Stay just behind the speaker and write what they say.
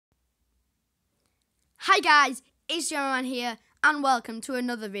Hi guys, it's Jeremy here and welcome to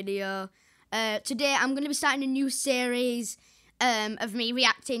another video. Today I'm going to be starting a new series of me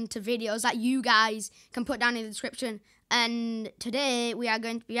reacting to videos that you guys can put down in the description. And today we are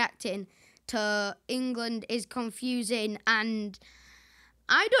going to be reacting to England is Confusing, and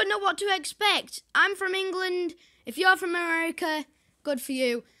I don't know what to expect. I'm from England. If you're from America, good for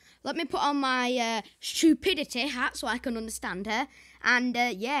you. Let me put on my stupidity hat so I can understand her. And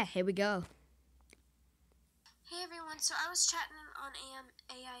yeah, here we go. Hey everyone, so I was chatting on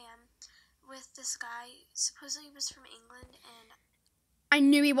AIM with this guy. Supposedly he was from England, and I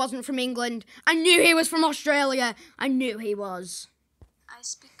knew he wasn't from England. I knew he was from Australia. I knew he was. I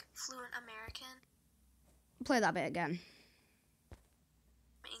speak fluent American. Play that bit again.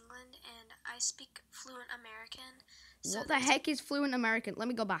 From England, and I speak fluent American. So What the heck is fluent American? Let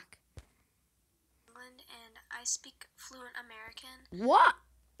me go back. England, and I speak fluent American. What?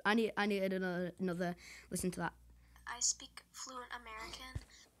 I need another listen to that. I speak fluent American.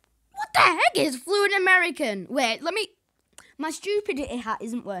 What the heck is fluent American? Wait, my stupidity hat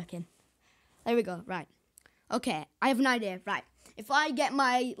isn't working. There we go, right. Okay, I have an idea, right. If I get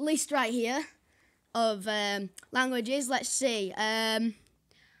my list right here of languages, let's see.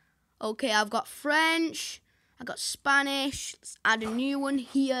 Okay, I've got French, I've got Spanish, let's add a new one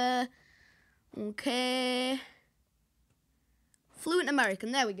here. Okay. Fluent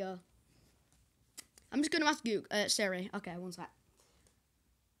American, there we go. I'm just going to ask you, Siri. Okay, one sec.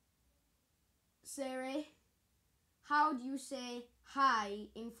 Siri, how do you say hi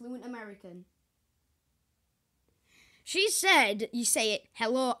in fluent American? She said you say it,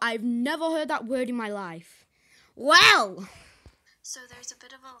 hello, I've never heard that word in my life. Well! So there's a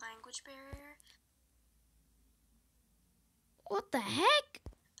bit of a language barrier. What the heck?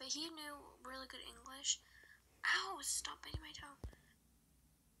 But he knew really good English. Ow, stop biting my toe.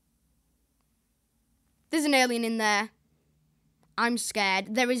 There's an alien in there. I'm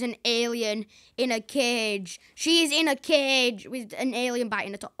scared. There is an alien in a cage. She is in a cage with an alien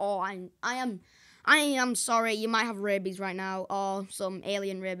biting her. Oh, I am sorry. You might have rabies right now, or some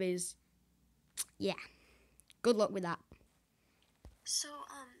alien rabies. Yeah. Good luck with that. So,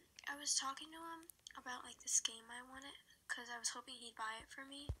 I was talking to him about, this game I wanted, because I was hoping he'd buy it for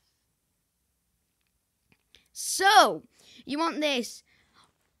me. So, you want this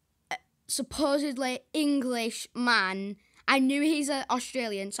supposedly English man. I knew he's an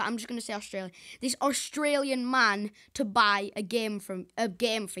Australian, so I'm just going to say Australian. This Australian man to buy a game for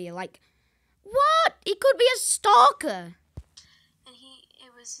you. Like, what? He could be a stalker. And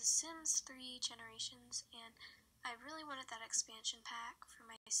it was The Sims 3 Generations, and I really wanted that expansion pack for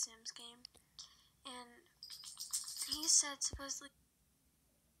my Sims game. And he said supposedly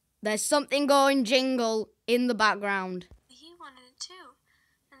There's something going jingle in the background. he wanted it too.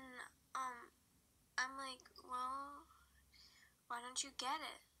 And I'm like, well, why don't you get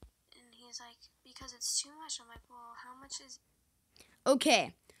it? And he's like, because it's too much. I'm like, well, how much is it?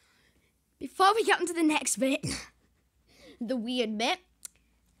 Okay. Before we get into the next bit, the weird bit.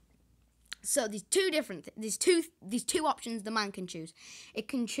 So there's two options the man can choose. It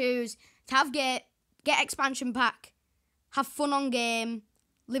can choose to have get expansion pack, have fun on game,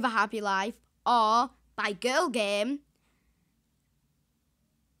 live a happy life, or buy girl game.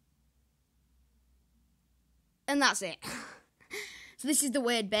 And that's it. So this is the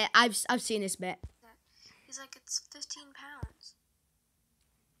weird bit. I've seen this bit. He's like, it's £15.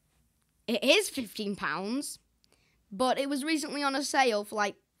 It is £15, but it was recently on a sale for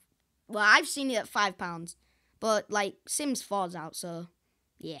well, I've seen it at £5, but Sims 4's out, so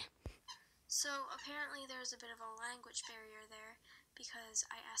yeah. So apparently there's a bit of a language barrier there, because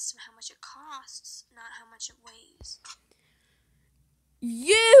I asked him how much it costs, not how much it weighs.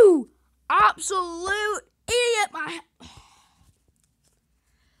 You absolute idiot!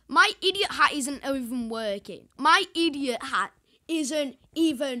 My idiot hat isn't even working. My idiot hat isn't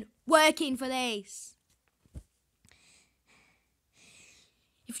even working for this.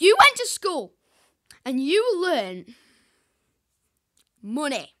 If you went to school and you learned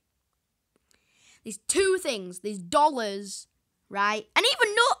money, there's two things. There's dollars, right? And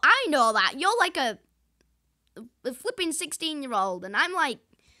even though I know that, you're like a flipping 16-year-old, and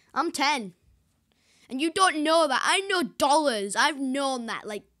I'm 10. And you don't know that. I know dollars. I've known that.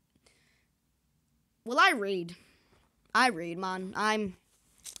 Well, I read, man. I'm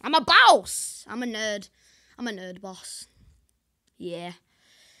a boss. I'm a nerd. I'm a nerd boss. Yeah.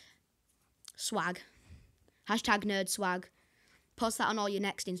 Swag. Hashtag nerd swag. Post that on all your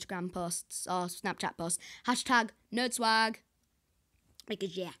next Instagram posts or Snapchat posts. Hashtag nerd swag.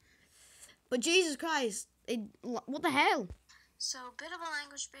 Because, yeah. But Jesus Christ. What the hell? So, bit of a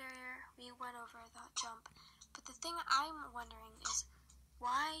language barrier. We went over that jump. But the thing I'm wondering is,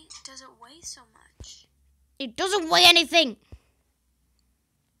 why does it weigh so much? It doesn't weigh anything.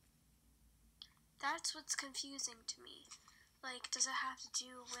 That's what's confusing to me. Like, does it have to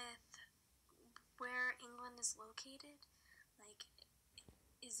do with where England is located? Like,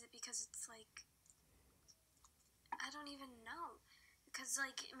 is it because it's like, I don't even know. Because,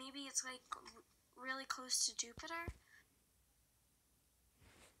 like, maybe it's like really close to Jupiter?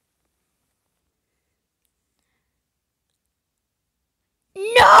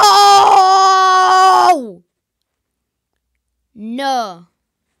 No! No.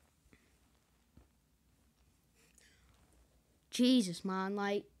 Jesus, man,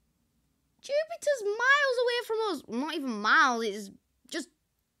 like, Jupiter's miles away from us. Not even miles, it's just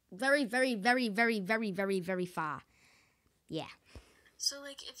very, very, very, very, very, very, very far. Yeah. So,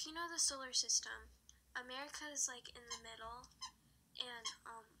 like, if you know the solar system, America is, like, in the middle, and,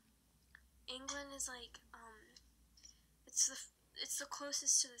 England is, like, it's the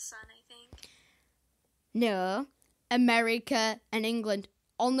closest to the sun, I think. No, America and England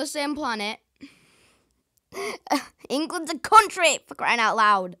on the same planet. England's a country, for crying out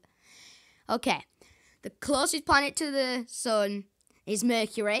loud. Okay, the closest planet to the sun is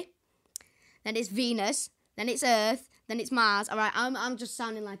Mercury, then it's Venus, then it's Earth, then it's Mars. Alright, I'm just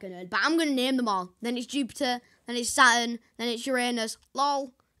sounding like a nerd, but I'm going to name them all. Then it's Jupiter, then it's Saturn, then it's Uranus.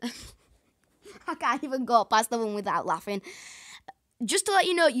 LOL. I can't even go past the one without laughing. Just to let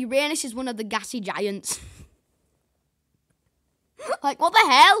you know, Uranus is one of the gassy giants. Like, what the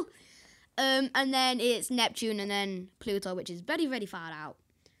hell? And then it's Neptune and then Pluto, which is very, very far out.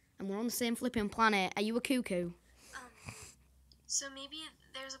 And we're on the same flipping planet. Are you a cuckoo? So maybe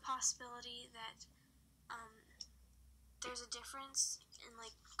there's a possibility that there's a difference in,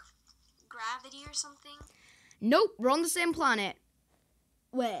 like, gravity or something? Nope, we're on the same planet.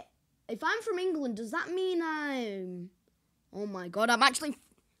 Wait, if I'm from England, does that mean I'm... Oh my god, I never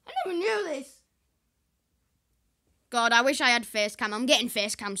knew this. God, I wish I had face cam. I'm getting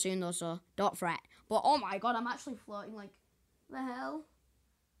face cam soon though, so don't fret. But oh my god, I'm actually floating. Like, the hell?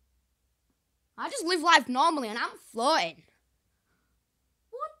 I just live life normally and I'm floating.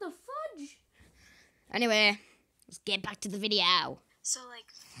 What the fudge? Anyway, let's get back to the video. So,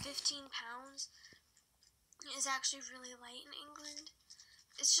 like, 15 pounds is actually really light in England.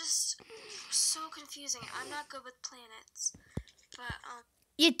 It's just so confusing. I'm not good with planets, but,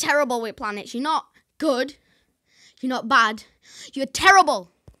 You're terrible with planets. You're not good. You're not bad. You're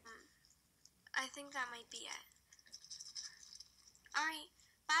terrible. I think that might be it. Alright,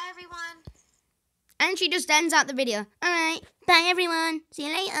 bye everyone. And she just ends out the video. Alright, bye everyone. See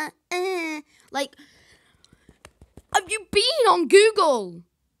you later. Like, have you been on Google?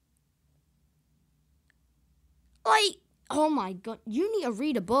 Like, oh my god, you need to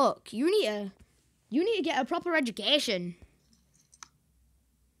read a book. You need to get a proper education.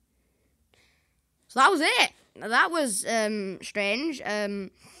 So that was it. That was strange.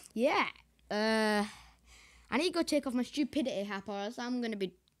 Yeah. I need to go take off my stupidity hat, or else I'm gonna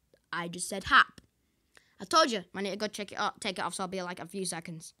be. I just said hap. I told you. I need to go take it off, so I'll be like a few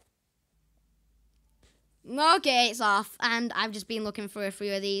seconds. Okay, it's off, and I've just been looking for a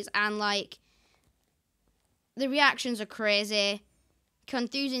few of these, and like, the reactions are crazy.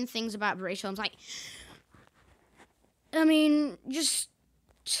 Confusing things about British films, like, I mean, just.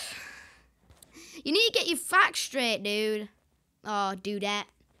 You need to get your facts straight, dude. Oh, do that.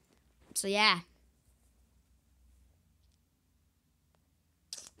 So, yeah.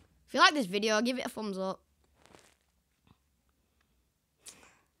 If you like this video, give it a thumbs up.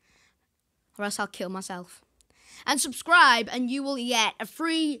 Or else I'll kill myself. And subscribe, and you will get a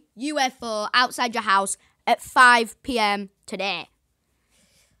free UFO outside your house at 5 p.m. today.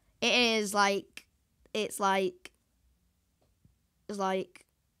 It is like... It's like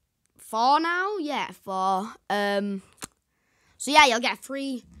 4 now? Yeah, 4. So yeah, you'll get a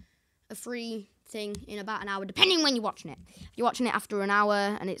free thing in about an hour, depending when you're watching it. If you're watching it after an hour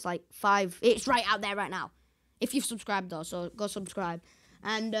and it's like 5, it's right out there right now. If you've subscribed though, so go subscribe.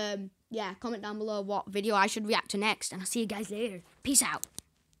 And yeah, comment down below what video I should react to next, and I'll see you guys later. Peace out.